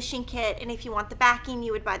the finishing kit. And if you want the backing,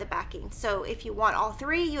 you would buy the backing. So if you want all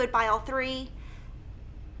 3, you would buy all 3.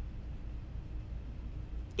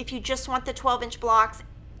 If you just want the 12-inch blocks,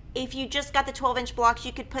 if you just got the 12-inch blocks,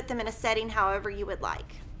 you could put them in a setting however you would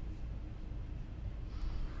like.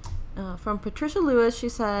 From Patricia Lewis, she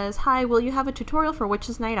says, hi, will you have a tutorial for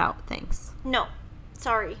Witches Night Out? Thanks. No,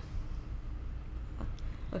 sorry.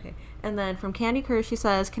 Okay. And then from Candy Kerr, she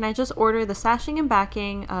says, can I just order the sashing and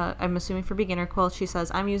backing? I'm assuming for beginner quilts. She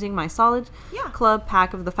says, I'm using my solid club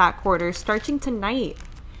pack of the fat quarters starting tonight.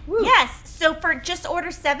 Woo. Yes, so for just order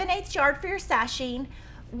 7/8 yard for your sashing,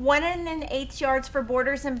 1 1/8 yards for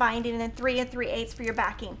borders and binding, and then 3 3/8 for your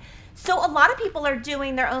backing. So a lot of people are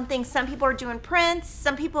doing their own thing. Some people are doing prints.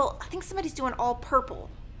 Some people, I think somebody's doing all purple.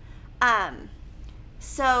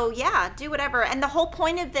 So yeah, do whatever. And the whole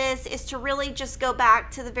point of this is to really just go back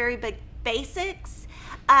to the very big basics.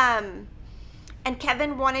 And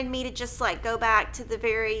Kevin wanted me to just like go back to the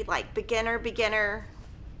very like beginner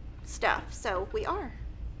stuff. So we are.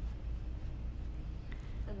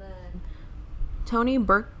 And then Tony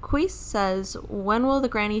Berquist says, when will the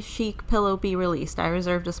Granny Chic pillow be released? I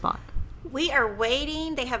reserved a spot. We are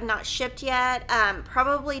waiting. They have not shipped yet.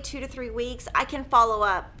 Probably 2 to 3 weeks. I can follow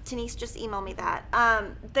up. Denise just emailed me that.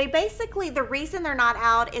 They basically, the reason they're not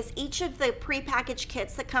out is each of the prepackaged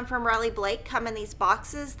kits that come from Riley Blake come in these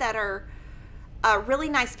boxes that are really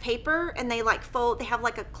nice paper, and they like fold. They have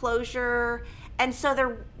like a closure, and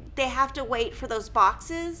so they have to wait for those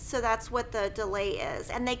boxes. So that's what the delay is.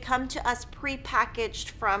 And they come to us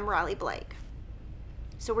prepackaged from Riley Blake.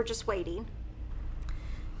 So we're just waiting.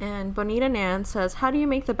 And Bonita Nan says, how do you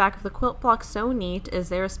make the back of the quilt block so neat? Is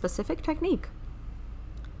there a specific technique?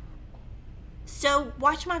 So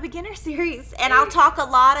watch my beginner series, and I'll talk a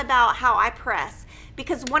lot about how I press,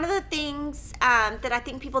 because one of the things that I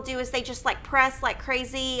think people do is they just like press like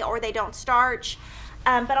crazy, or they don't starch.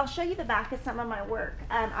 But I'll show you the back of some of my work.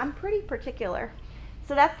 I'm pretty particular.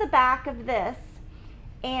 So that's the back of this,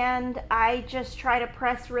 and I just try to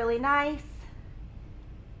press really nice.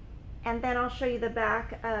 And then I'll show you the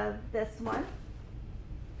back of this one.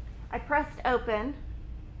 I pressed open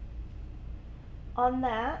on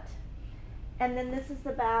that. And then this is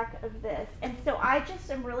the back of this. And so I just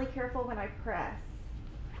am really careful when I press.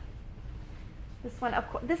 This one, of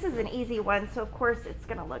course, this is an easy one, so of course it's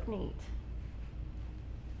gonna look neat.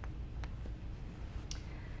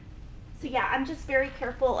 So yeah, I'm just very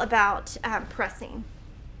careful about pressing.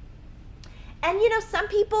 And you know, some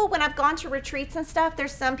people, when I've gone to retreats and stuff,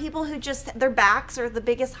 there's some people who just, their backs are the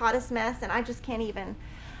biggest, hottest mess, and I just can't even.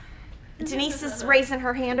 Denise is raising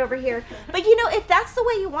her hand over here. But you know, if that's the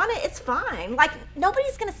way you want it, it's fine. Like,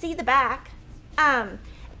 nobody's gonna see the back. And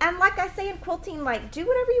like I say in quilting, like, do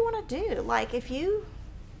whatever you wanna do. Like, if you,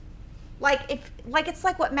 it's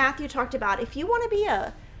like what Matthew talked about. If you wanna be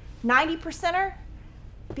a 90%er,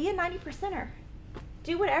 be a 90%er.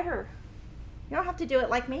 Do whatever. You don't have to do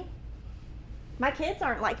it like me. My kids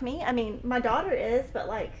aren't like me. I mean, my daughter is, but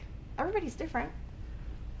like, everybody's different.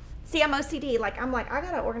 See, I'm OCD. Like, I'm like, I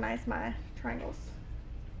gotta organize my triangles.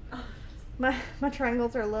 My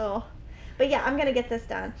triangles are little. But yeah, I'm gonna get this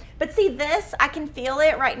done. But see this, I can feel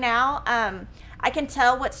it right now. I can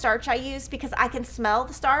tell what starch I use because I can smell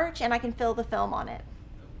the starch and I can feel the film on it.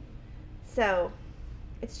 So,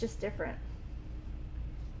 it's just different.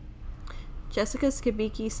 Jessica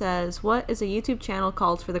Skibiki says, what is a YouTube channel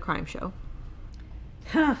called for the crime show?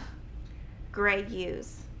 Gray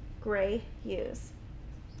Hughes.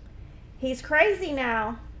 He's crazy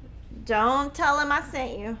now. Don't tell him I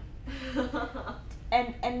sent you.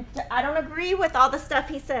 and I don't agree with all the stuff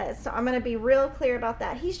he says, so I'm going to be real clear about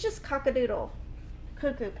that. He's just cockadoodle,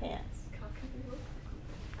 cuckoo pants.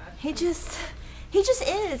 He just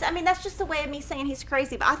is. I mean, that's just the way of me saying he's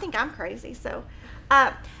crazy, but I think I'm crazy. So,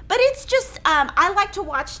 but it's just I like to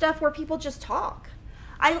watch stuff where people just talk.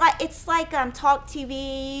 It's like talk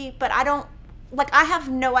TV, but I don't, like, I have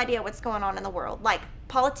no idea what's going on in the world. Like,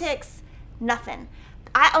 politics, nothing.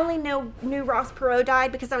 I only knew Ross Perot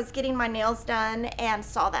died because I was getting my nails done and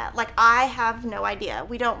saw that. Like, I have no idea.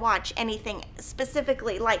 We don't watch anything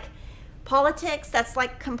specifically. Like, politics, that's,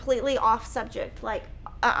 like, completely off subject. Like,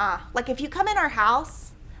 Like, if you come in our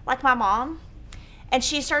house, like my mom, and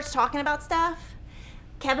she starts talking about stuff,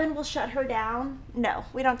 Kevin will shut her down. No,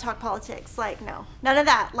 we don't talk politics. Like, no, none of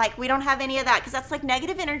that. Like, we don't have any of that because that's like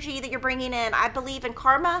negative energy that you're bringing in. I believe in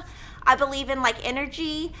karma. I believe in like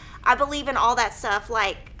energy. I believe in all that stuff,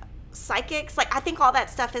 like psychics. Like, I think all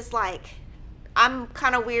that stuff is like, I'm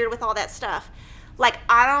kind of weird with all that stuff. Like,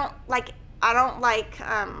 I don't like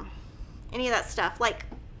any of that stuff. Like,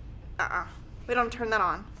 we don't turn that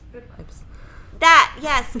on. Good vibes. That,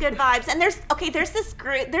 yes, good vibes. And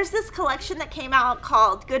there's this collection that came out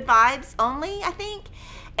called Good Vibes Only, I think.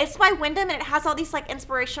 It's by Wyndham, and it has all these like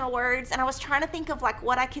inspirational words, and I was trying to think of like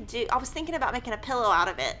what I could do. I was thinking about making a pillow out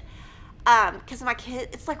of it because my kid,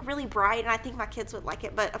 it's like really bright, and I think my kids would like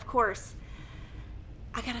it, but of course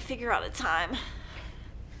I gotta figure out a time.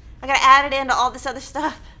 I gotta add it into all this other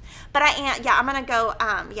stuff. But I'm gonna go,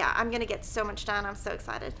 I'm gonna get so much done. I'm so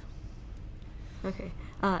excited. Okay.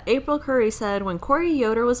 April Curry said, when Corey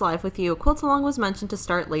Yoder was live with you, Quilt Along was mentioned to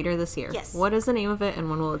start later this year. Yes. What is the name of it and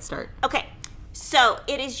when will it start? Okay, so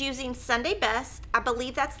it is using Sunday Best. I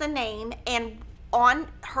believe that's the name. And on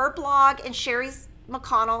her blog and Sherry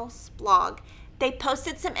McConnell's blog, they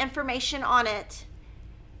posted some information on it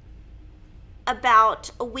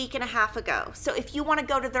about a week and a half ago. So if you want to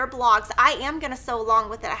go to their blogs, I am going to sew along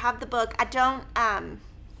with it. I have the book. I don't,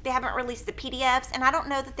 they haven't released the PDFs, and I don't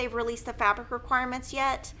know that they've released the fabric requirements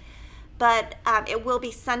yet, but it will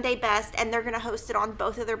be Sunday Best, and they're going to host it on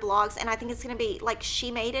both of their blogs, and I think it's going to be like She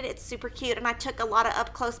Made It. It's super cute, and I took a lot of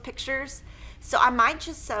up-close pictures, so I might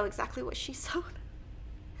just sew exactly what she sewed.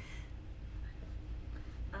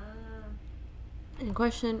 And a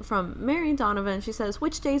question from Mary Donovan. She says,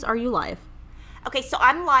 which days are you live? Okay, so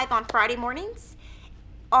I'm live on Friday mornings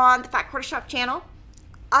on the Fat Quarter Shop channel.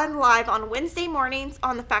 I'm live on Wednesday mornings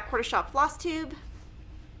on the Fat Quarter Shop Floss Tube.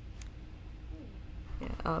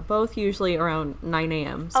 Yeah, both usually around 9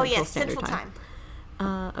 a.m. Central Standard Central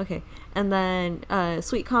Time. Okay. And then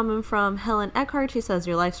sweet comment from Helen Eckhart. She says,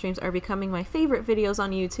 your live streams are becoming my favorite videos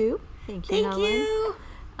on YouTube. Thank you, Thank Helen. you.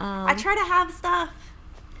 I try to have stuff.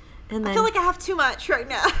 And then, I feel like I have too much right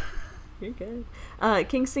now. you're good.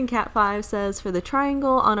 Kingston Cat 5 says, for the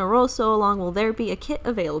triangle on a roll sew along, will there be a kit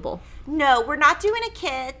available? No, we're not doing a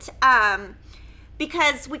kit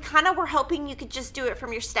because we kind of were hoping you could just do it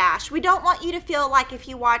from your stash. We don't want you to feel like if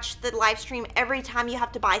you watch the live stream every time you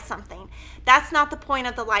have to buy something. That's not the point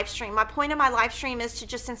of the live stream. My point of my live stream is to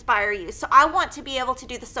just inspire you. So I want to be able to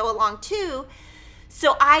do the sew along too.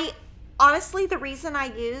 So honestly, the reason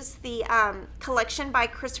I use the collection by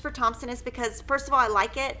Christopher Thompson is because, first of all, I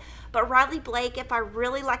like it. But Riley Blake, if I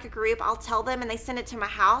really like a group, I'll tell them and they send it to my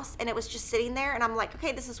house and it was just sitting there and I'm like,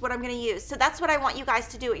 okay, this is what I'm going to use. So that's what I want you guys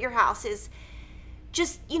to do at your house is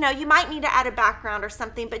just, you might need to add a background or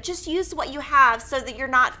something, but just use what you have so that you're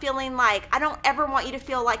not feeling like, I don't ever want you to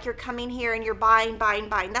feel like you're coming here and you're buying.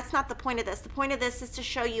 That's not the point of this. The point of this is to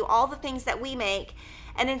show you all the things that we make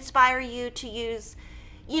and inspire you to use,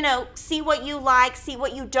 see what you like, see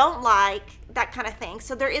what you don't like, that kind of thing.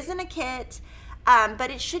 So there isn't a kit. But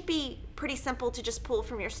it should be pretty simple to just pull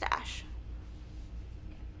from your stash.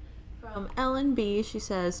 From Ellen B, she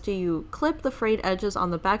says, do you clip the frayed edges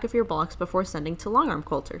on the back of your blocks before sending to Long Arm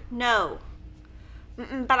Quilter? No.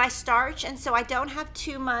 But I starch, and so I don't have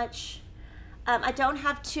too much, I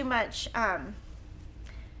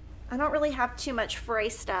don't really have too much fray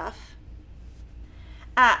stuff.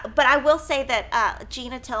 But I will say that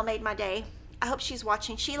Gina Tell made my day. I hope she's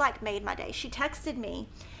watching. She made my day. She texted me.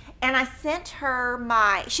 And I sent her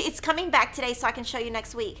it's coming back today so I can show you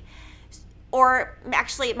next week. Or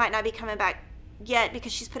actually it might not be coming back yet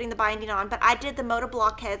because she's putting the binding on. But I did the Moda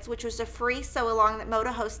Blockheads, which was a free sew along that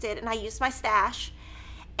Moda hosted. And I used my stash.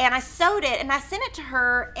 And I sewed it and I sent it to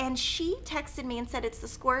her. And she texted me and said it's the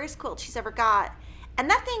squarest quilt she's ever got. And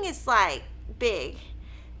that thing is big.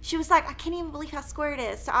 She was like, I can't even believe how square it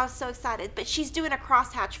is. So I was so excited. But she's doing a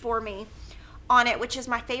crosshatch for me on it, which is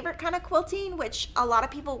my favorite kind of quilting, which a lot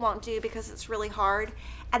of people won't do because it's really hard.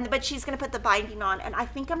 But she's going to put the binding on, and I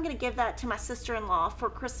think I'm going to give that to my sister-in-law for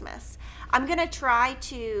Christmas. I'm going to try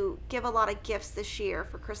to give a lot of gifts this year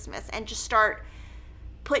for Christmas and just start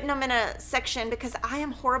putting them in a section because I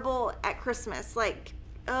am horrible at Christmas.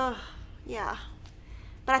 Yeah.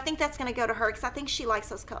 But I think that's going to go to her because I think she likes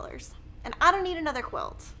those colors. And I don't need another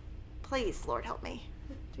quilt. Please, Lord, help me.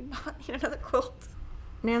 Do not need another quilt.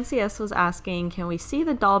 Nancy S. was asking, can we see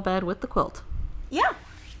the doll bed with the quilt? Yeah.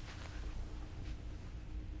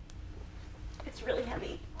 It's really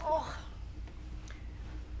heavy. Oh.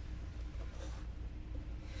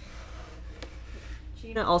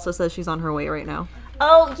 Gina also says she's on her way right now.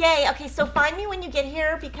 Oh, yay. Okay, so find me when you get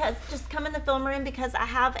here because just come in the film room because I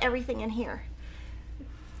have everything in here.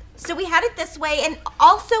 So we had it this way, and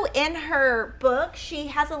also in her book, she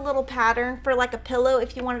has a little pattern for a pillow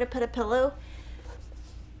if you wanted to put a pillow.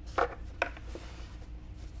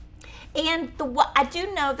 And I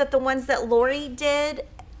do know that the ones that Lori did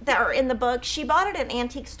that are in the book, she bought it at an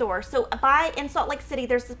antique store. So in Salt Lake City,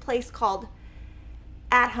 there's this place called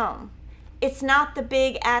At Home. It's not the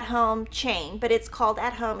big At Home chain, but it's called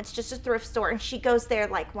At Home. It's just a thrift store, and she goes there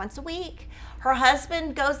once a week. Her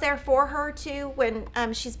husband goes there for her too when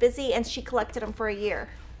she's busy, and she collected them for a year.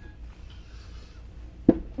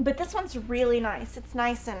 But this one's really nice. It's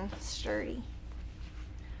nice and sturdy.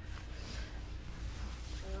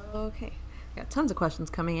 Okay. Got tons of questions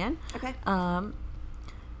coming in. Okay.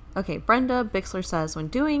 Okay, Brenda Bixler says, when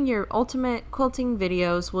doing your ultimate quilting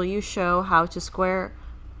videos, will you show how to square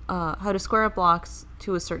up blocks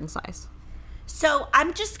to a certain size? So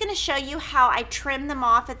I'm just going to show you how I trim them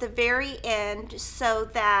off at the very end so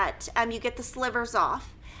that you get the slivers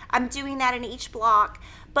off. I'm doing that in each block,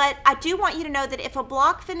 but I do want you to know that if a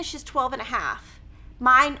block finishes 12 and a half,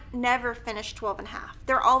 mine never finish 12 and a half.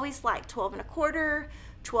 They're always like 12 and a quarter,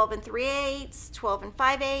 12 and 3/8, 12 and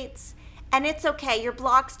 5/8, and it's okay. Your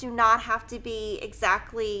blocks do not have to be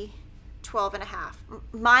exactly 12 and a half.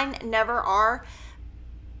 Mine never are,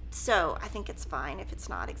 so I think it's fine if it's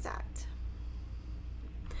not exact.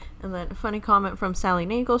 And then a funny comment from Sally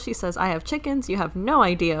Nagel. She says, I have chickens. You have no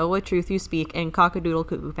idea what truth you speak in cockadoodle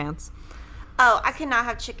cuckoo pants. Oh, I cannot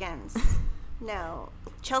have chickens. No.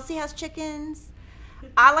 Chelsea has chickens.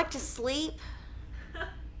 I like to sleep.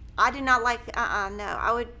 I do not like, no.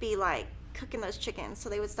 I would be like cooking those chickens so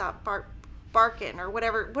they would stop barking or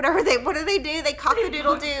whatever what do they do? They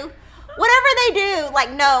cockadoodle do. Whatever they do.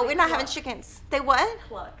 Like, no, we're not having chickens. They what?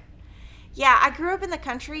 Cluck. Yeah, I grew up in the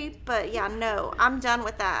country, but yeah, no, I'm done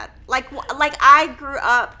with that. Like I grew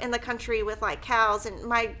up in the country with like cows, and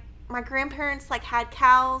my grandparents like had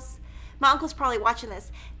cows. My uncle's probably watching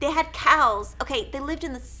this. They had cows. Okay, they lived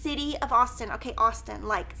in the city of Austin. Okay, Austin,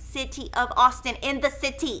 like city of Austin, in the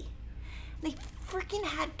city. They freaking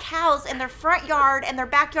had cows in their front yard and their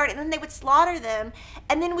backyard, and then they would slaughter them,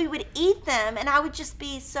 and then we would eat them, and I would just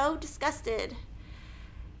be so disgusted.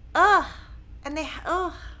 Ugh, and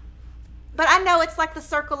ugh. But I know it's like the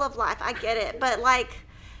circle of life. I get it. But like,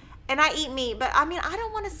 and I eat meat. But I mean, I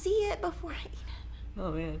don't want to see it before I eat it.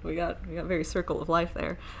 Oh man, we got very circle of life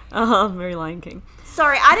there. Very Lion King.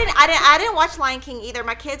 Sorry, I didn't watch Lion King either.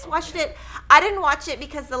 My kids watched it. I didn't watch it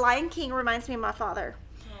because the Lion King reminds me of my father.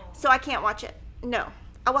 So I can't watch it. No.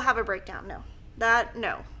 I will have a breakdown. No.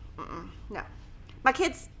 No. No. My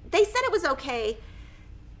kids, they said it was okay.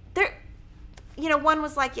 One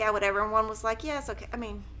was like, yeah, whatever. And one was like, yeah, it's okay. I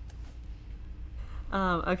mean.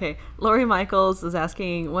 Okay, Lori Michaels is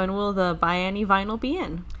asking, when will the Bianni vinyl be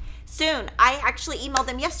in? Soon. I actually emailed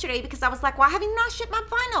them yesterday because I was like, why have you not shipped my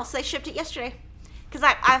vinyl? So they shipped it yesterday. Because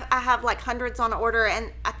I have like hundreds on order,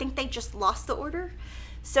 and I think they just lost the order.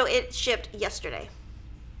 So it shipped yesterday.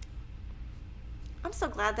 I'm so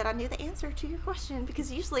glad that I knew the answer to your question, because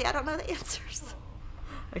usually I don't know the answers.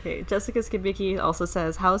 Okay, Jessica Skibicki also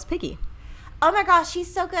says, how's Piggy? Oh my gosh,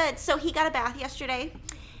 he's so good. So he got a bath yesterday.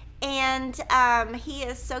 And he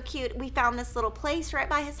is so cute. We found this little place right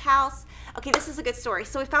by his house. Okay, this is a good story.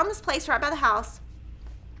 So we found this place right by the house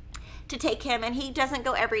to take him, and he doesn't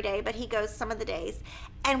go every day, but he goes some of the days.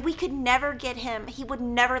 And we could never get him. He would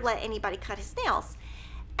never let anybody cut his nails.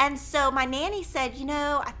 And so my nanny said,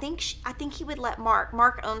 I think he would let Mark.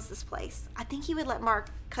 Mark owns this place. I think he would let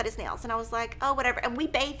Mark cut his nails. And I was like, oh, whatever. And we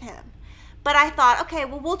bathe him. But I thought, okay,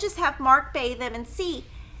 well, we'll just have Mark bathe him and see.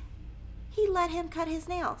 He let him cut his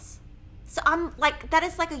nails. So I'm like, that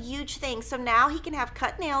is like a huge thing. So now he can have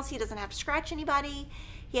cut nails. He doesn't have to scratch anybody.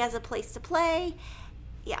 He has a place to play.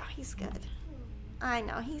 Yeah, he's good. I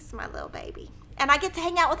know, he's my little baby. And I get to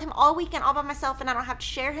hang out with him all weekend all by myself, and I don't have to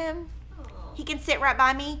share him. He can sit right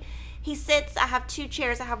by me. He sits, I have 2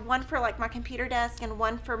 chairs. I have one for like my computer desk and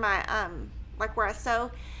one for my, like where I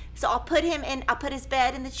sew. So I'll put his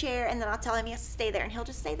bed in the chair, and then I'll tell him he has to stay there, and he'll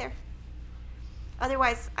just stay there.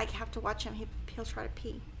 Otherwise, I have to watch him. He'll try to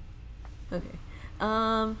pee. Okay.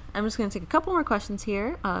 I'm just going to take a couple more questions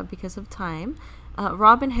here because of time.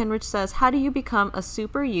 Robin Henrich says, how do you become a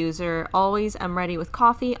super user? Always am ready with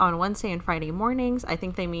coffee on Wednesday and Friday mornings. I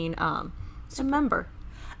think they mean a member.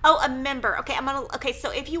 Oh, a member. Okay,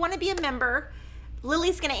 so if you want to be a member,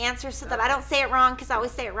 Lily's going to answer so that I don't say it wrong, because I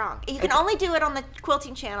always say it wrong. You can only do it on the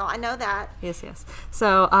quilting channel. I know that. Yes.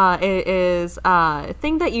 So it is a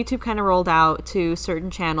thing that YouTube kind of rolled out to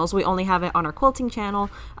certain channels. We only have it on our quilting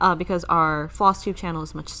channel because our floss tube channel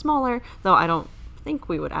is much smaller, though I don't think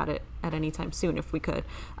we would add it at any time soon if we could.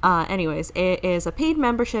 Anyways, it is a paid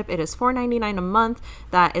membership. It is $4.99 a month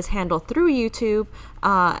that is handled through YouTube,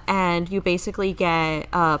 and you basically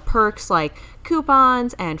get perks like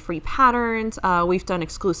coupons and free patterns. We've done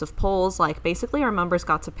exclusive polls, like basically our members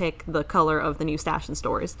got to pick the color of the new stash in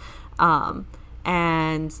stores.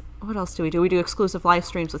 And what else do? We do exclusive live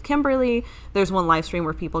streams with Kimberly. There's one live stream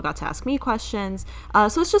where people got to ask me questions.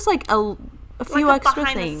 So it's just like a few like extra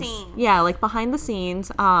things. Yeah, like behind the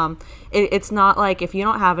scenes. It's not like, if you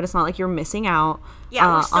don't have it, it's not like you're missing out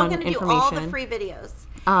we're still on going to do information. all the free videos.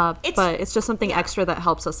 But it's just something extra that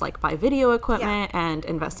helps us like buy video equipment and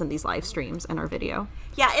invest in these live streams and our video.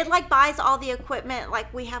 Yeah, it like buys all the equipment.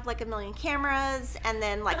 Like we have like 1 million cameras, and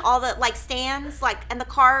then like all the like stands, like, and the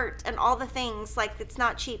cart and all the things. Like, it's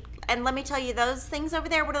not cheap. And let me tell you, those things over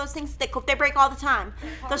there, what are those things? They break all the time.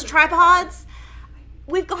 Those tripods.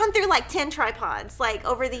 We've gone through like 10 tripods like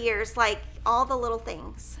over the years. Like, all the little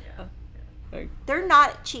things. Yeah. They're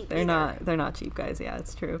not cheap. They're either. they're not cheap, guys. Yeah,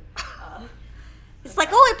 it's true. It's like,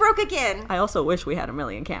 oh, it broke again. I also wish we had a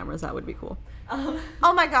million cameras. That would be cool.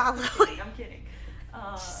 Oh my God, Lily. I'm kidding.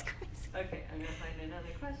 She's crazy. Okay, I'm gonna find another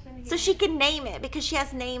question here. So she can name it because she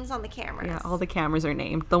has names on the cameras. Yeah, all the cameras are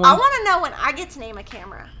named. The I one. want to know when I get to name a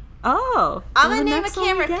camera. Oh. I'm well, gonna the name a next one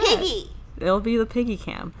we camera get. Piggy. It'll be the Piggy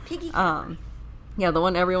Cam. Piggy camera. Yeah, the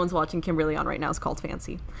one everyone's watching Kimberly on right now is called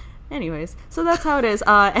Fancy. Anyways, so that's how it is.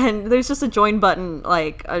 And there's just a join button,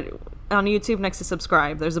 like on YouTube next to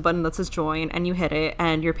subscribe. There's a button that says join, and you hit it,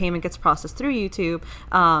 and your payment gets processed through YouTube.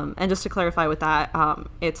 And just to clarify with that,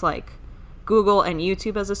 it's like Google and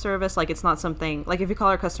YouTube as a service. Like, it's not something like if you call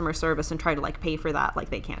our customer service and try to like pay for that, like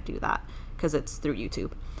they can't do that because it's through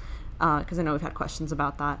YouTube. Because I know we've had questions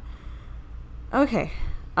about that. Okay.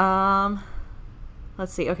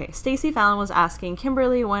 Let's see. Okay, Stacy Fallon was asking,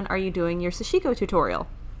 Kimberly, when are you doing your sashiko tutorial?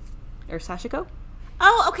 Or sashiko?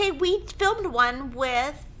 Oh, okay. We filmed one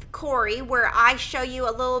with Corey where I show you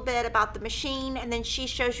a little bit about the machine and then she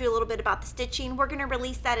shows you a little bit about the stitching. We're going to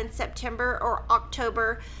release that in September or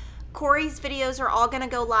October. Corey's videos are all going to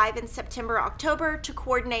go live in September, October to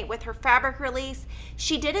coordinate with her fabric release.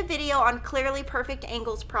 She did a video on Clearly Perfect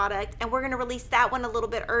Angles product, and we're going to release that one a little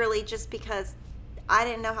bit early just because I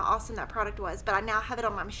didn't know how awesome that product was, but I now have it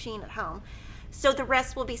on my machine at home. So the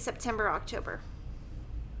rest will be September, October.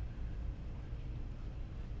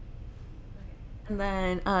 And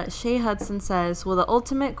then Shay Hudson says, will the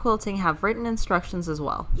Ultimate Quilting have written instructions as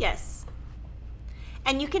well? Yes.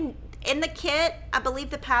 And you can, in the kit, I believe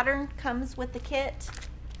the pattern comes with the kit.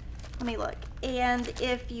 Let me look. And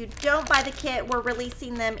if you don't buy the kit, we're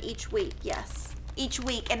releasing them each week. Yes, each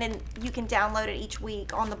week. And then you can download it each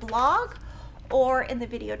week on the blog or in the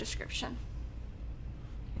video description.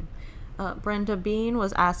 Brenda Bean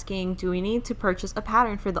was asking, do we need to purchase a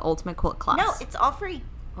pattern for the Ultimate Quilt class? No, it's all free.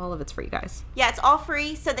 All of it's free, guys. Yeah, it's all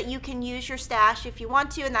free so that you can use your stash if you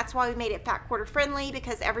want to, and that's why we made it fat quarter friendly,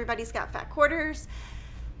 because everybody's got fat quarters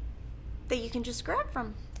that you can just grab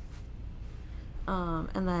from.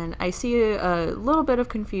 And then I see a little bit of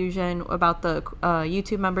confusion about the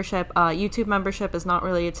YouTube membership. YouTube membership is not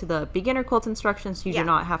related to the beginner quilt instructions. You do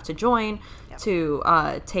not have to join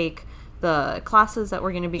to take the classes that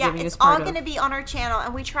we're going to be giving you as part of. It's all going to be on our channel,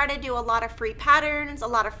 and we try to do a lot of free patterns, a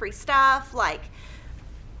lot of free stuff, like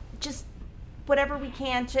just whatever we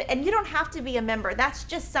can to, and you don't have to be a member. That's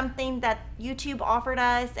just something that YouTube offered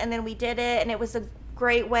us, and then we did it, and it was a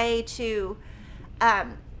great way to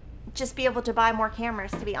just be able to buy more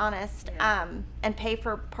cameras, to be honest, and pay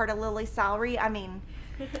for part of Lily's salary. I mean,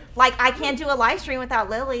 like, I can't do a live stream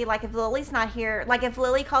without Lily. Like, if Lily's not here, like if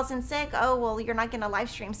Lily calls in sick, oh well, you're not gonna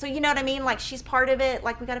live stream. So you know what I mean? Like, she's part of it.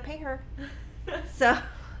 Like, we gotta pay her. So.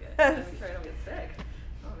 Make sure I don't get sick.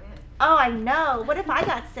 Oh, I know. What if I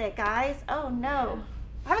got sick, guys? Oh, no.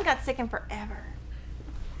 I haven't got sick in forever.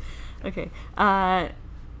 Okay.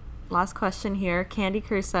 Last question here. Candy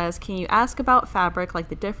Kerr says, can you ask about fabric, like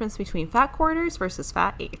the difference between fat quarters versus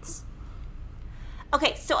fat eighths?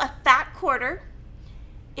 Okay, so a fat quarter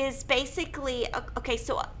is basically, okay,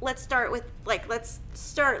 so let's start with, like, let's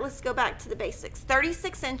go back to the basics.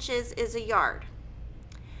 36 inches is a yard.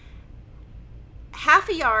 Half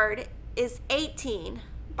a yard is 18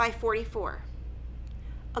 by 44.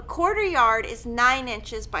 A quarter yard is 9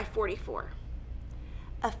 inches by 44.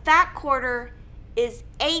 A fat quarter is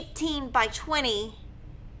 18 by 20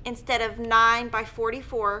 instead of 9 by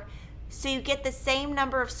 44. So you get the same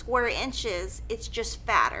number of square inches, it's just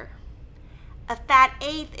fatter. A fat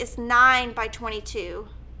eighth is 9 by 22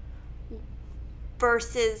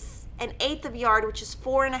 versus an eighth of yard, which is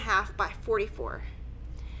 4.5 by 44.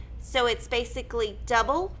 So it's basically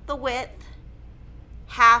double the width,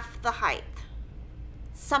 half the height,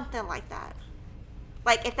 something like that.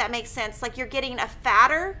 Like, if that makes sense, like you're getting a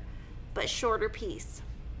fatter but shorter piece.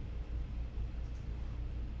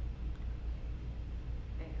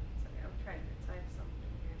 Hang on, sorry, I'm trying to type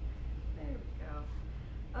something here. There we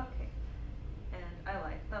go. Okay, and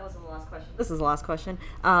that was the last question. This is the last question.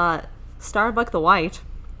 Starbuck the White,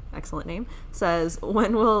 excellent name, says,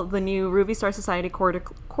 when will the new Ruby Star Society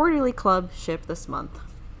quarterly club ship this month?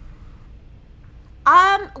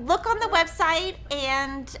 Look on the website,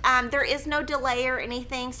 and there is no delay or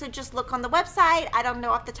anything, so just look on the website. I don't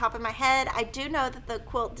know off the top of my head. I do know that the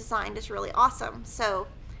quilt design is really awesome, so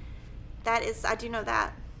I do know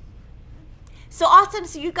that. So awesome.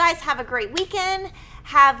 So you guys have a great weekend,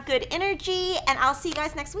 have good energy, and I'll see you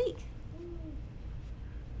guys next week.